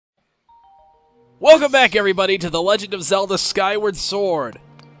Welcome back, everybody, to The Legend of Zelda Skyward Sword.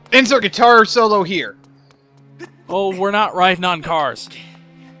 Insert guitar solo here. Oh, we're not riding on cars.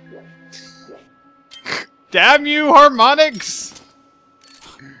 Damn you, harmonics!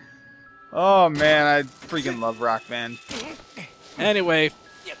 Oh man, I freaking love Rock Band. Anyway,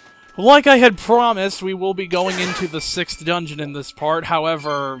 like I had promised, we will be going into the 6th dungeon in this part.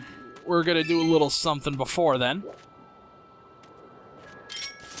 However, we're gonna do a little something before then.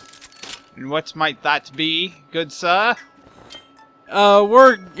 And what might that be, good sir?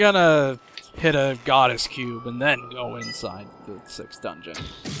 We're gonna hit a goddess cube and then go inside the 6th dungeon.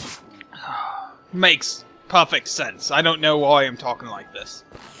 Makes perfect sense. I don't know why I'm talking like this.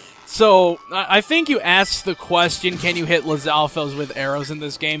 So, I think you asked the question, can you hit Lizalfos with arrows in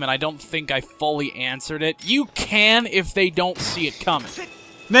this game, and I don't think I fully answered it. You can if they don't see it coming.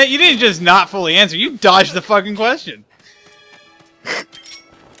 No, you didn't just not fully answer, you dodged the fucking question.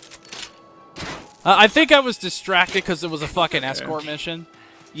 I think I was distracted because it was a fucking escort mission.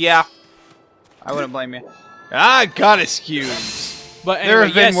 Yeah. I wouldn't blame you. Ah, goddess cubes. But anyway, there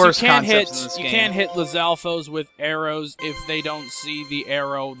have been yes, worse you can concepts hit, in this game. You can hit Lizalfos with arrows if they don't see the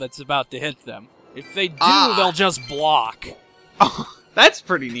arrow that's about to hit them. If they do, they'll just block. Oh, that's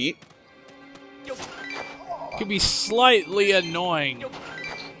pretty neat. It can be slightly annoying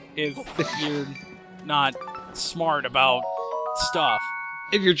if you're not smart about stuff.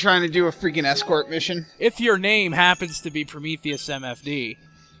 If you're trying to do a freaking escort mission. If your name happens to be Prometheus MFD.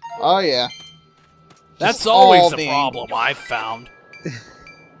 Oh, yeah. That's always a problem, I've found.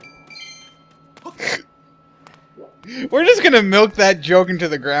 We're just gonna milk that joke into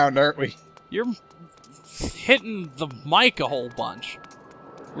the ground, aren't we? You're hitting the mic a whole bunch.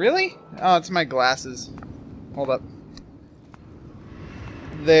 Really? Oh, it's my glasses. Hold up.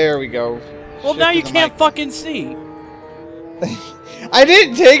 There we go. Well, now you can't fucking see. I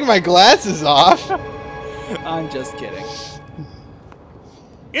didn't take my glasses off. I'm just kidding.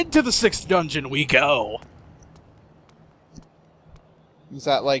 Into the 6th dungeon we go. Is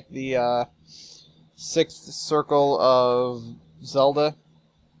that like the 6th circle of Zelda?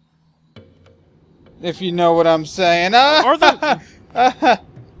 If you know what I'm saying. Are there...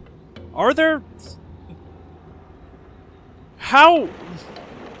 Are there... How...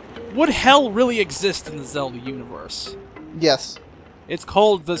 Would hell really exist in the Zelda universe? Yes. It's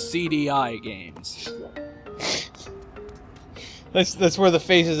called the CDI games. That's where the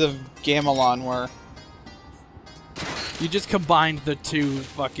faces of Gamelon were. You just combined the two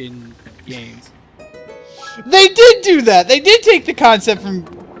fucking games. They did do that! They did take the concept from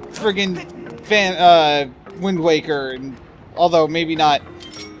friggin' Wind Waker, and although maybe not,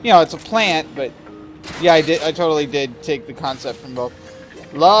 you know, it's a plant, but yeah, I totally did take the concept from both.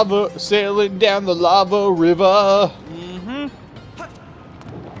 Lava sailing down the lava river. Mm-hmm.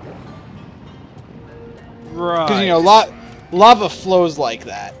 Right. Because, you know, lava flows like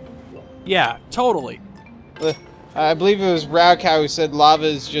that. Yeah, totally. I believe it was Raocow who said lava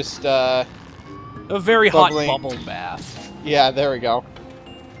is just, a very bubbling. hot bubble bath. Yeah, there we go.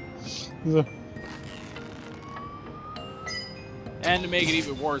 And to make it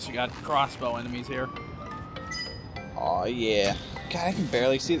even worse, you got crossbow enemies here. Oh yeah. God, I can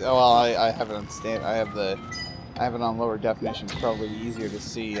barely see. Oh well, I have it on stand. I have it on lower definition. It's probably easier to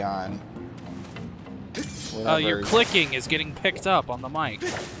see on. Your clicking is getting picked up on the mic.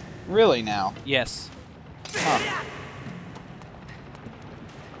 Really now? Yes. Huh.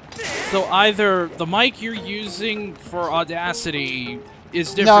 So either the mic you're using for Audacity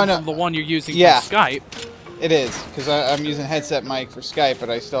is different from the one you're using for Skype. It is, because I'm using headset mic for Skype, but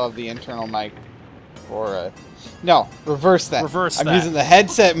I still have the internal mic for. No, reverse that. I'm using the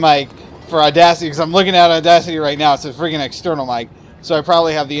headset mic for Audacity because I'm looking at Audacity right now. It's a friggin' external mic, so I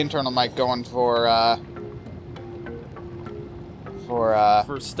probably have the internal mic going for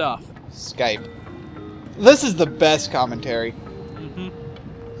stuff. Skype. This is the best commentary. Mm-hmm.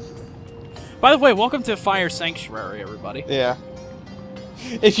 By the way, welcome to Fire Sanctuary, everybody. Yeah.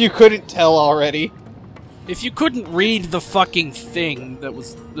 If you couldn't tell already. If you couldn't read the fucking thing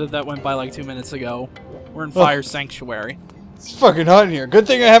that went by like 2 minutes ago, we're in Fire Sanctuary. It's fucking hot in here. Good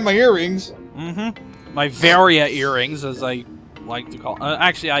thing I have my earrings. Mm-hmm. My Varia earrings, as I like to call.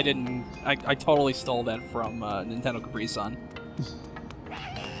 Actually, I didn't. I totally stole that from Nintendo Capri Sun.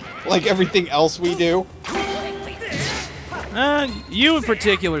 Like everything else we do. You in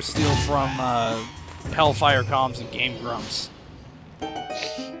particular steal from Hellfire Comms and Game Grumps.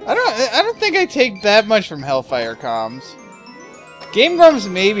 I don't think I take that much from Hellfire Comms. Game Grumps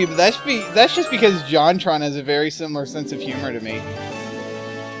maybe, but that's just because JonTron has a very similar sense of humor to me.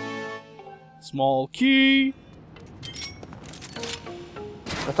 Small key.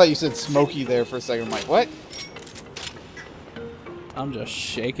 I thought you said smoky there for a second. I'm like, what? I'm just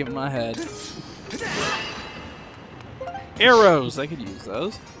shaking my head. Arrows! I could use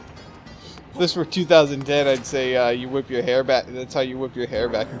those. If this were 2010, I'd say you whip your hair back. That's how you whip your hair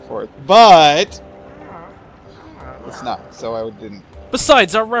back and forth. But it's not, so I didn't.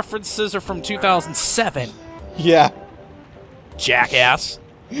 Besides, our references are from 2007. Yeah. Jackass.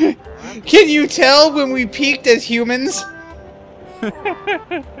 Can you tell when we peaked as humans?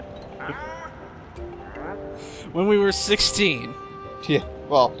 When we were 16. Yeah.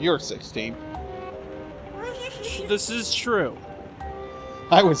 Well, you're 16. This is true.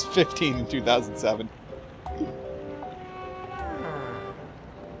 I was 15 in 2007.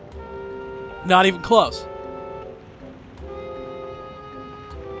 Not even close.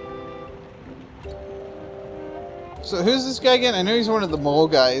 So who's this guy again? I know he's one of the mole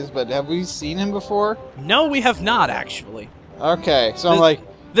guys, but have we seen him before? No, we have not, actually. Okay, so I'm like...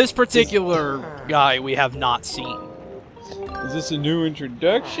 This particular guy we have not seen. Is this a new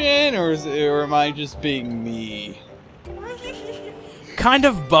introduction, or am I just being me? Kind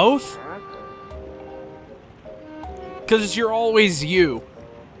of both. Because you're always you.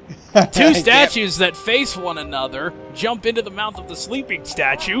 Two statues that face one another jump into the mouth of the sleeping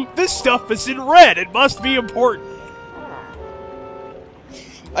statue. This stuff is in red. It must be important.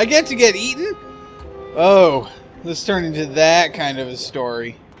 I get to get eaten? Oh, this turned into that kind of a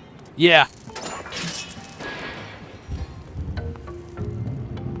story. Yeah.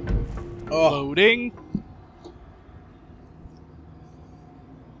 Oh. Loading.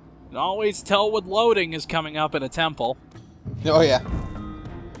 And always tell when loading is coming up in a temple. Oh, yeah.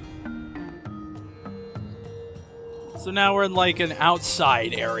 So now we're in like an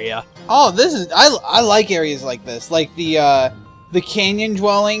outside area. Oh, this is... I like areas like this. Like the canyon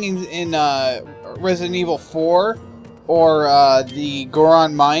dwelling in Resident Evil 4, or the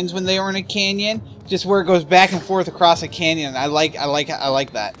Goron mines when they were in a canyon, just where it goes back and forth across a canyon. I like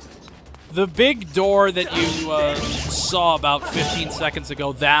that. The big door that you saw about 15 seconds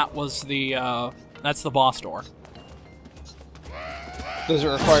ago, that was the that's the boss door. Does it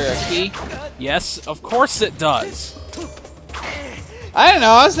require a key? Yes, of course it does. I don't know.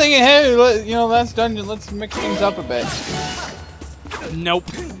 I was thinking, hey, you know, that's dungeon. Let's mix things up a bit. Nope.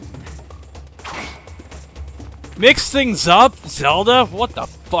 Mix things up, Zelda? What the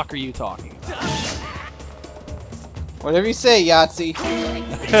fuck are you talking about? Whatever you say, Yahtzee.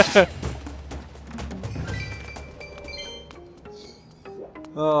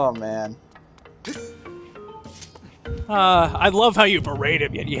 Oh, man. I love how you berate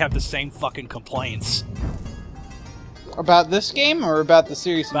him, yet you have the same fucking complaints. About this game, or about the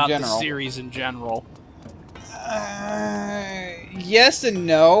series in general? About the series in general. Yes and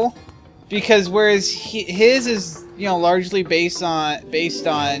no, because whereas his is, you know, largely based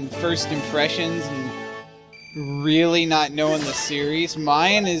on first impressions and really not knowing the series,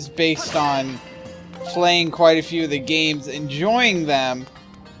 mine is based on playing quite a few of the games, enjoying them,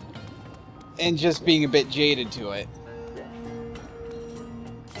 and just being a bit jaded to it.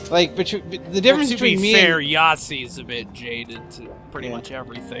 Like, but the difference between me and... To be fair, Yahtzee is a bit jaded to pretty much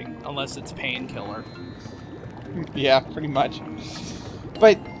everything, unless it's Painkiller. Yeah, pretty much.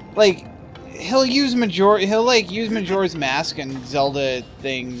 But, like, he'll use Majora's Mask and Zelda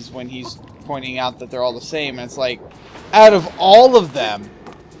things when he's pointing out that they're all the same, and it's like, out of all of them,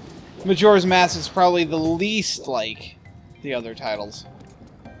 Majora's Mask is probably the least like the other titles.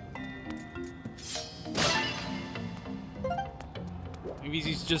 Maybe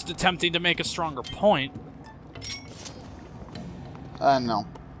he's just attempting to make a stronger point. I don't know.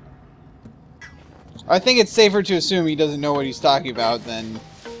 I think it's safer to assume he doesn't know what he's talking about than...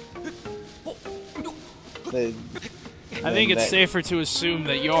 I think it's safer to assume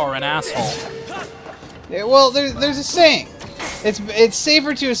that you're an asshole. Yeah, well, there's a saying. It's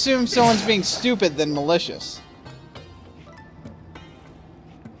safer to assume someone's being stupid than malicious.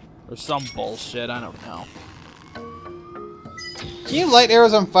 Or some bullshit, I don't know. Can you light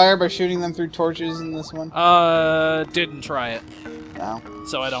arrows on fire by shooting them through torches in this one? Didn't try it. No.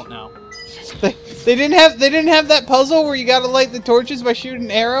 So I don't know. They didn't have that puzzle where you gotta light the torches by shooting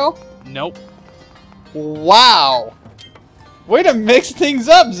an arrow? Nope. Wow. Way to mix things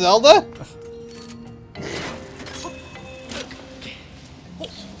up, Zelda.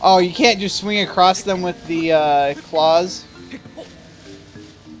 Oh, you can't just swing across them with the claws?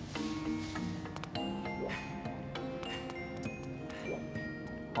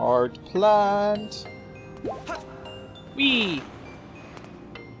 Heart plant. Whee!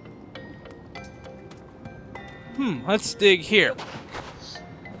 Let's dig here.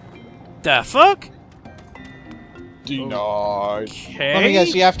 The fuck? Denied. Okay. Let me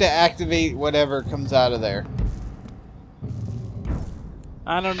guess, you have to activate whatever comes out of there.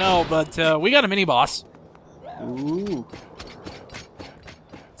 I don't know, but we got a mini-boss. Ooh.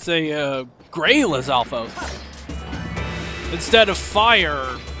 It's a gray Lizalfos. Instead of fire,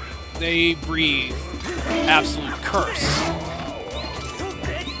 they breathe absolute curse.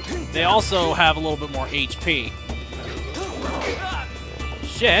 They also have a little bit more HP.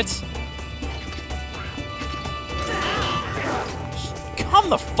 Shit. Come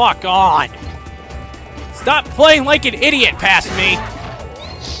the fuck on! Stop playing like an idiot past me!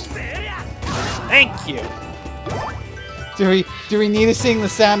 Thank you. Do we need to sing the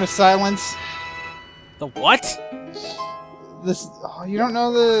sound of silence? The what? This you don't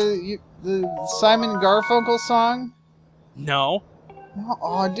know the Simon Garfunkel song? No.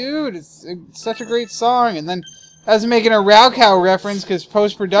 Oh, dude, it's such a great song. And then I was making a Raocow reference because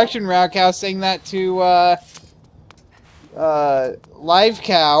post-production Raocow sang that to Live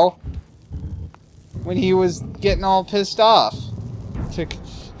Cow when he was getting all pissed off to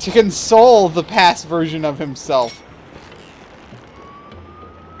console the past version of himself.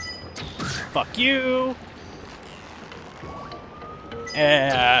 Fuck you.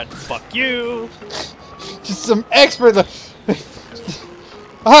 And fuck you. Just some expert.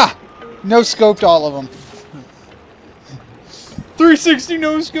 Ah! No scoped all of them. 360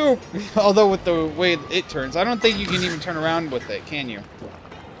 no scope. Although with the way it turns, I don't think you can even turn around with it, can you?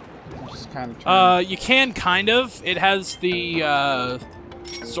 Just kind of turn. You can kind of. It has the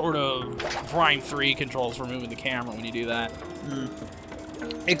sort of Prime 3 controls for moving the camera when you do that.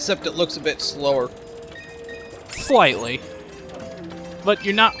 Except it looks a bit slower. Slightly. But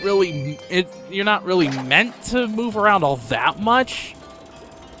you're not really meant to move around all that much.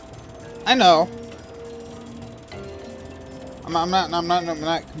 I know. I'm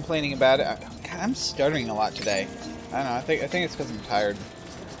not complaining about it. God, I'm stuttering a lot today. I don't know. I think it's because I'm tired.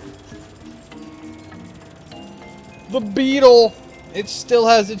 The beetle. It still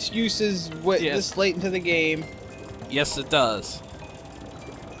has its uses this late into the game. Yes, it does.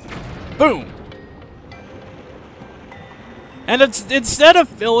 Boom. And instead of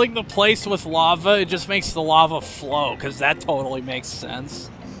filling the place with lava, it just makes the lava flow, because that totally makes sense.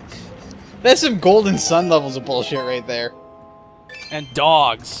 That's some Golden Sun levels of bullshit right there. And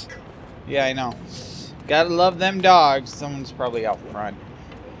dogs. Yeah, I know. Gotta love them dogs. Someone's probably out front.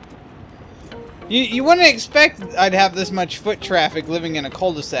 You wouldn't expect I'd have this much foot traffic living in a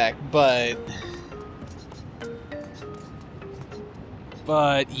cul-de-sac, but...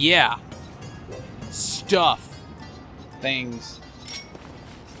 But, yeah. Stuff. Things.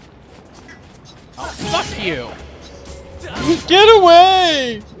 Oh, fuck you! Get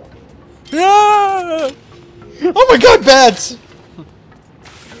away! Ah! Oh my god, bats!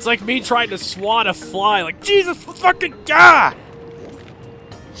 It's like me trying to swat a fly, like, Jesus fucking God!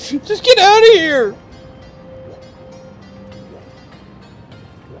 Just get out of here!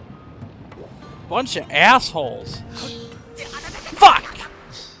 Bunch of assholes. Fuck!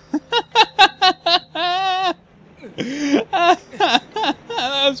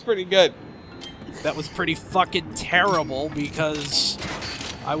 That was pretty good. That was pretty fucking terrible because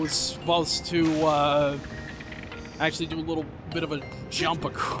I was supposed to actually do a little bit of a jump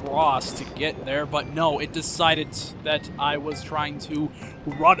across to get there, but no, it decided that I was trying to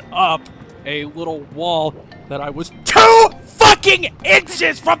run up a little wall that I was 2 fucking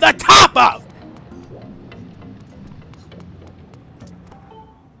inches from the top of!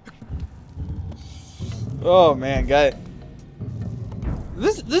 Oh man, guy.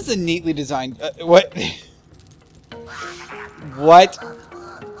 This is a neatly designed. What? What?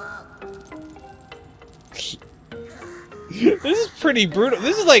 This is pretty brutal.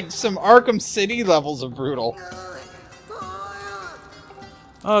 This is like some Arkham City levels of brutal.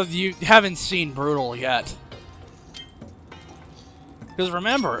 Oh, you haven't seen Brutal yet. Because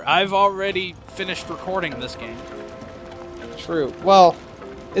remember, I've already finished recording this game. True. Well,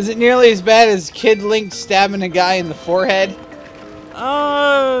 is it nearly as bad as Kid Link stabbing a guy in the forehead?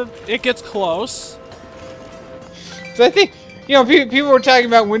 It gets close. So I think, you know, people were talking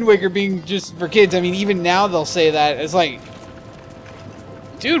about Wind Waker being just for kids. I mean, even now they'll say that. It's like,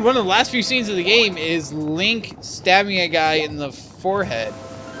 dude, one of the last few scenes of the game is Link stabbing a guy in the forehead.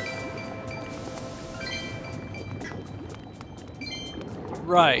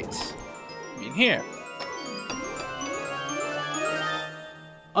 Right. I mean, here.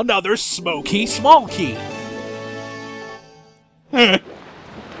 Another smoky small key.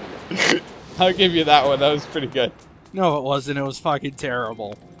 I'll give you that one. That was pretty good. No, it wasn't. It was fucking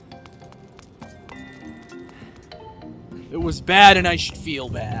terrible. It was bad, and I should feel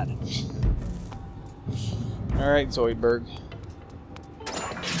bad. Alright, Zoidberg.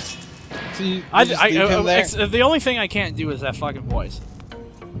 So you just leave him there? The only thing I can't do is that fucking voice.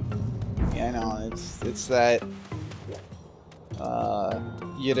 Yeah, I know. It's that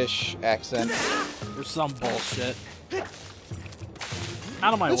Yiddish accent. Or some bullshit.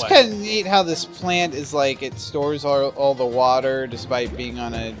 Out of my way. It's kind of neat how this plant is like it stores all the water despite being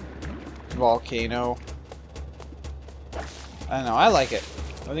on a volcano. I don't know. I like it.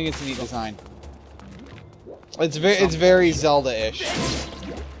 I think it's a neat design. It's very Zelda-ish.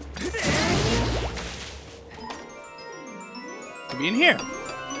 Could be in here.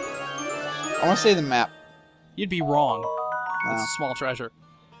 I want to say the map. You'd be wrong. Oh. It's a small treasure.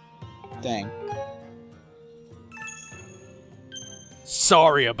 Dang.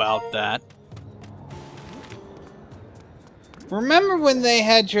 Sorry about that. Remember when they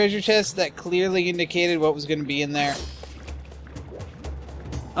had treasure chests that clearly indicated what was going to be in there?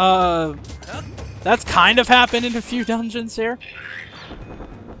 That's kind of happened in a few dungeons here.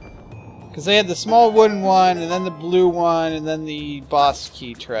 Because they had the small wooden one, and then the blue one, and then the boss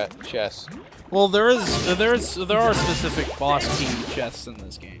key chest. Well, there are specific boss key chests in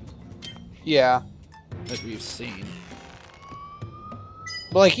this game Yeah. that we've seen.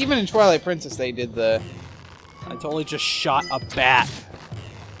 But like even in Twilight Princess, they did the. I totally just shot a bat.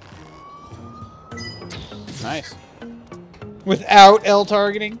 Nice. Without L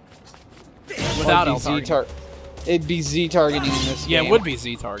targeting. Without L targeting. It'd be Z targeting in this game. Yeah, it would be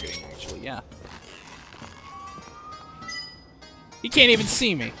Z targeting actually. Yeah. He can't even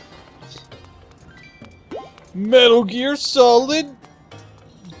see me. Metal Gear Solid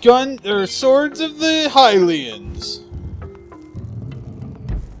Swords of the Hylians.